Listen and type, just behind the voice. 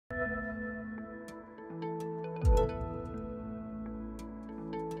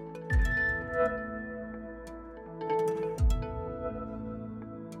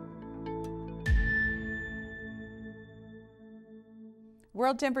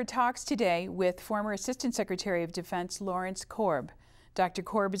WorldDenver talks today with former Assistant Secretary of Defense Lawrence Korb. Dr.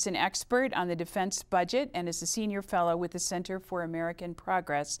 Korb is an expert on the defense budget and is a senior fellow with the Center for American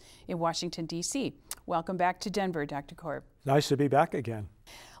Progress in Washington, D.C. Welcome back to Denver, Dr. Korb. Nice to be back again.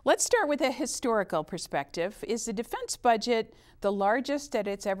 Let's start with a historical perspective. Is the defense budget the largest that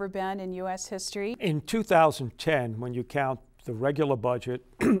it's ever been in U.S. history? In 2010, when you count the regular budget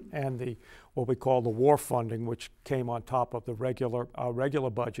and the what we call the war funding, which came on top of the regular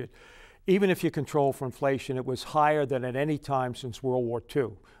budget, even if you control for inflation, it was higher than at any time since World War II.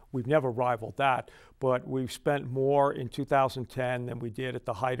 We've never rivaled that, but we've spent more in 2010 than we did at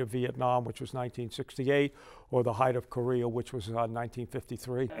the height of Vietnam, which was 1968, or the height of Korea, which was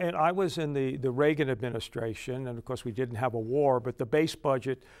 1953. And I was in the Reagan administration, and of course we didn't have a war, but the base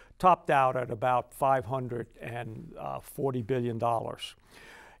budget topped out at about $540 billion.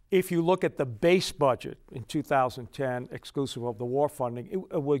 If you look at the base budget in 2010, exclusive of the war funding,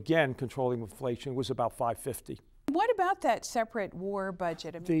 again, controlling inflation, was about $550. What about that separate war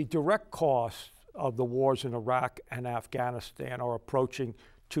budget? The direct costs of the wars in Iraq and Afghanistan are approaching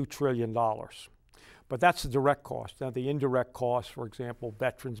 $2 trillion. But that's the direct cost. Now, the indirect costs, for example,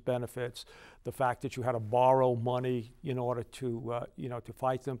 veterans benefits, the fact that you had to borrow money in order to, to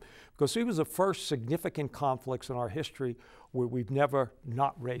fight them, because these were the first significant conflicts in our history where we've never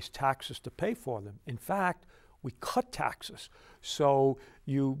not raised taxes to pay for them. In fact, we cut taxes, so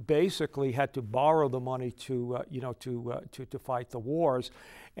you basically had to borrow the money to fight the wars,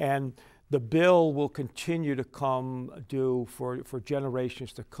 and the bill will continue to come due for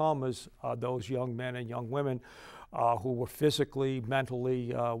generations to come as those young men and young women who were physically,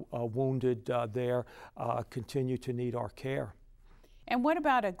 mentally wounded there continue to need our care. And what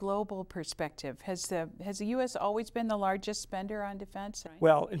about a global perspective? Has the U.S. always been the largest spender on defense?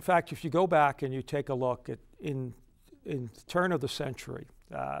 Well, in fact, if you go back and you take a look at in the turn of the century,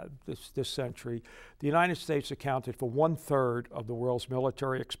 this century, the United States accounted for 1/3 of the world's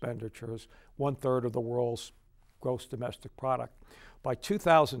military expenditures, 1/3 of the world's gross domestic product. By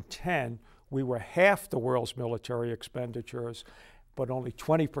 2010, we were half the world's military expenditures, but only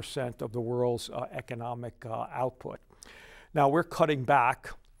 20% of the world's economic output. Now we're cutting back,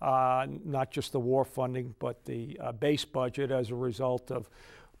 not just the war funding, but the base budget as a result of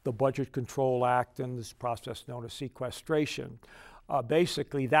the Budget Control Act and this process known as sequestration.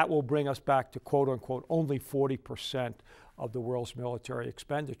 Basically, that will bring us back to, quote unquote, only 40% of the world's military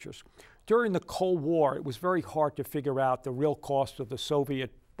expenditures. During the Cold War, it was very hard to figure out the real cost of the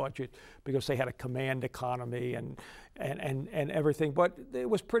Soviet budget because they had a command economy and everything, but it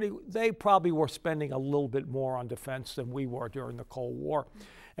was they probably were spending a little bit more on defense than we were during the Cold War.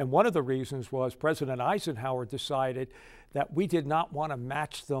 And one of the reasons was President Eisenhower decided that we did not want to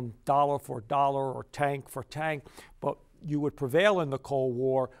match them dollar for dollar or tank for tank, but you would prevail in the Cold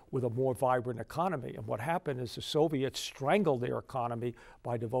War with a more vibrant economy. And what happened is the Soviets strangled their economy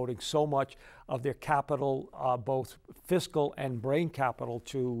by devoting so much of their capital, both fiscal and brain capital,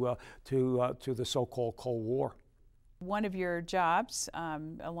 to the so-called Cold War. One of your jobs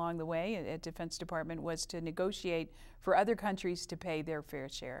along the way at Defense Department was to negotiate for other countries to pay their fair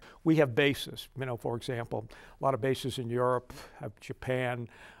share. We have bases, for example, a lot of bases in Europe, Japan,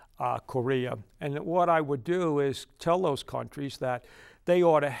 Korea. And what I would do is tell those countries that they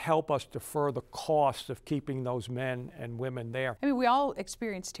ought to help us defer the cost of keeping those men and women there. I mean, we all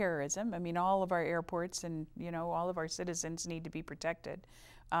experience terrorism. I mean, all of our airports and, all of our citizens need to be protected.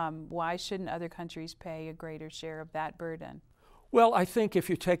 Why shouldn't other countries pay a greater share of that burden? Well, I think if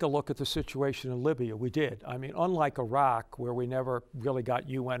you take a look at the situation in Libya, we did. I mean, unlike Iraq, where we never really got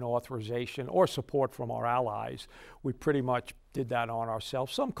UN authorization or support from our allies, we pretty much did that on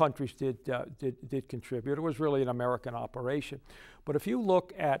ourselves. Some countries did contribute. It was really an American operation. But if you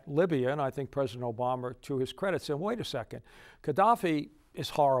look at Libya, and I think President Obama, to his credit, said, wait a second, Gaddafi is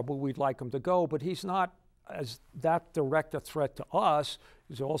horrible, we'd like him to go, but he's not as that direct a threat to us,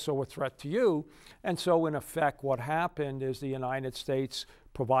 is also a threat to you. And so in effect, what happened is the United States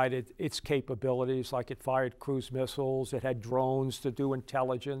provided its capabilities, like it fired cruise missiles, it had drones to do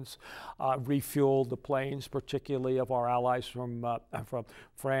intelligence, refueled the planes, particularly of our allies from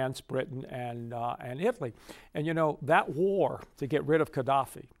France, Britain, and Italy. And that war to get rid of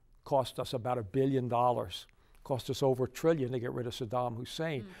Gaddafi cost us about $1 billion. Cost us over $1 trillion to get rid of Saddam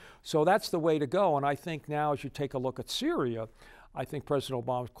Hussein. So that's the way to go. And I think now as you take a look at Syria, I think President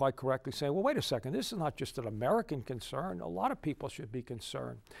Obama is quite correctly saying, well, wait a second, this is not just an American concern. A lot of people should be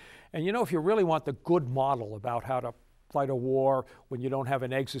concerned. And if you really want the good model about how to fight a war when you don't have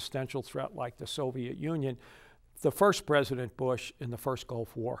an existential threat like the Soviet Union, the first President Bush in the first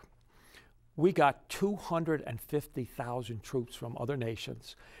Gulf War. we got 250,000 troops from other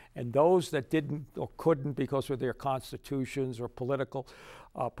nations. And those that didn't or couldn't because of their constitutions or political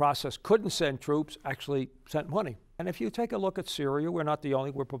process couldn't send troops actually sent money. And if you take a look at Syria, we're not the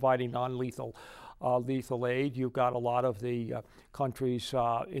only, we're providing non-lethal lethal aid. You've got a lot of the countries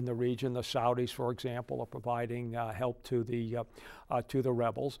in the region, the Saudis, for example, are providing help to the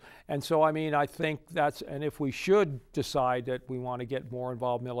rebels. And so, I mean, I think that's, and if we should decide that we want to get more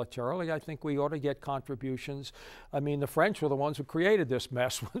involved militarily, I think we ought to get contributions. I mean, the French were the ones who created this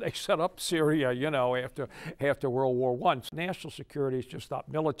mess when they set up Syria, you know, after World War I. National security is just not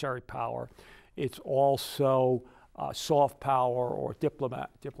military power. It's also soft power or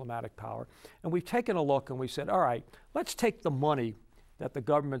diplomatic power. And we've taken a look and we said, all right, let's take the money that the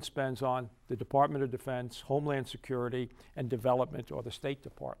government spends on the Department of Defense, Homeland Security, and Development, or the State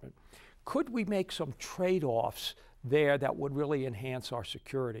Department. Could we make some trade-offs there that would really enhance our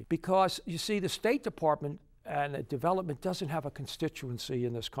security? Because, you see, the State Department and the Development doesn't have a constituency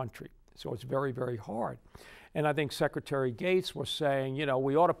in this country. So it's very, very hard. And I think Secretary Gates was saying, you know,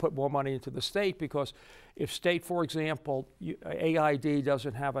 we ought to put more money into the state, because if state, for example, AID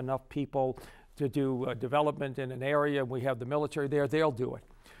doesn't have enough people to do development in an area, and we have the military there, they'll do it.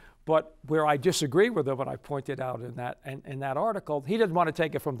 But where I disagree with him, and I pointed out in that article, he doesn't want to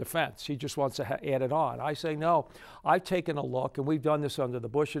take it from defense. He just wants to add it on. I say, no, I've taken a look, and we've done this under the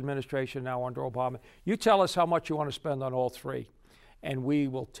Bush administration, now under Obama. You tell us how much you want to spend on all three, and we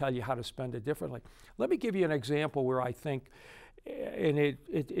will tell you how to spend it differently. Let me give you an example where I think, and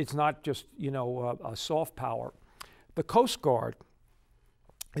it's not just, you know, a soft power. The Coast Guard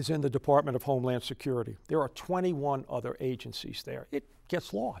is in the Department of Homeland Security. There are 21 other agencies there. It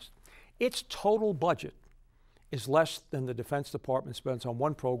gets lost. Its total budget is less than the Defense Department spends on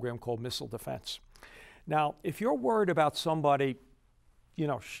one program called missile defense. Now, if you're worried about somebody, you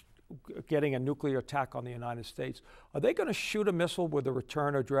know, getting a nuclear attack on the United States, are they going to shoot a missile with a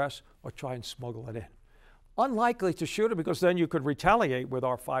return address or try and smuggle it in? Unlikely to shoot it, because then you could retaliate with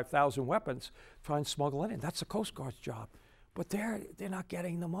our 5,000 weapons, try and smuggle it in. That's the Coast Guard's job. But they're not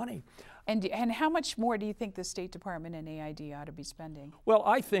getting the money. And how much more do you think the State Department and AID ought to be spending? Well,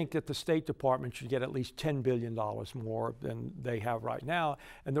 I think that the State Department should get at least $10 billion more than they have right now.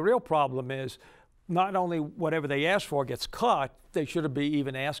 And the real problem is, not only whatever they ask for gets cut, they should be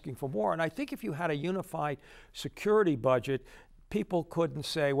even asking for more. And I think if you had a unified security budget, people couldn't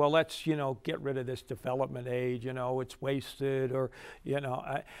say, well, let's, you know, get rid of this development aid, you know, it's wasted, or, you know,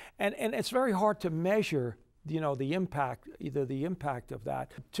 and it's very hard to measure, you know, the impact, either the impact of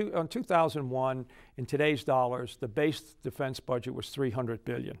that. In 2001, in today's dollars, the base defense budget was $300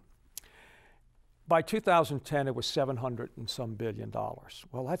 billion. By 2010, it was $700 and some billion.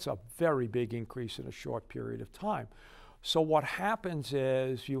 Well, that's a very big increase in a short period of time. So what happens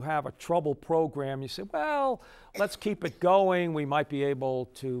is you have a troubled program. You say, well, let's keep it going. We might be able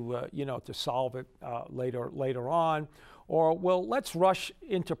to, you know, to solve it later on. Or, well, let's rush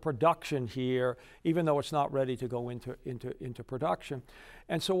into production here, even though it's not ready to go into production.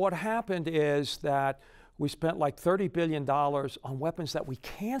 And so what happened is that we spent like $30 billion on weapons that we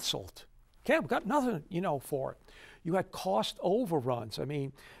canceled. Okay, we got nothing, you know, for it. You had cost overruns. I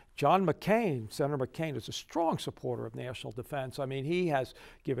mean, John McCain, Senator McCain, is a strong supporter of national defense. I mean, he has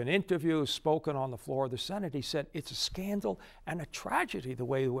given interviews, spoken on the floor of the Senate. He said it's a scandal and a tragedy the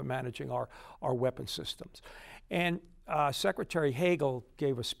way we're managing our weapon systems. And Secretary Hagel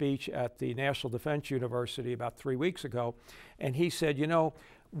gave a speech at the National Defense University about 3 weeks ago, and he said, you know,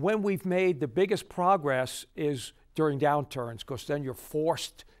 when we've made the biggest progress is during downturns, because then you're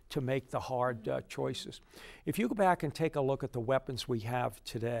forced to make the hard choices. If you go back and take a look at the weapons we have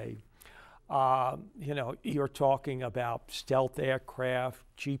today, you know, you're talking about stealth aircraft,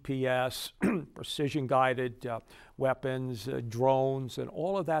 GPS, precision-guided weapons, drones, and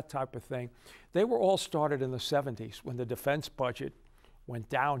all of that type of thing. They were all started in the 70s when the defense budget went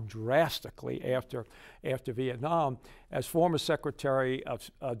down drastically after Vietnam. As former Secretary of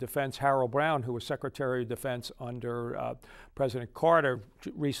Defense Harold Brown, who was Secretary of Defense under President Carter,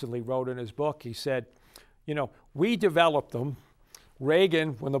 recently wrote in his book, he said, you know, we developed them.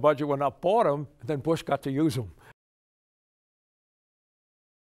 Reagan, when the budget went up, bought them, and then Bush got to use them.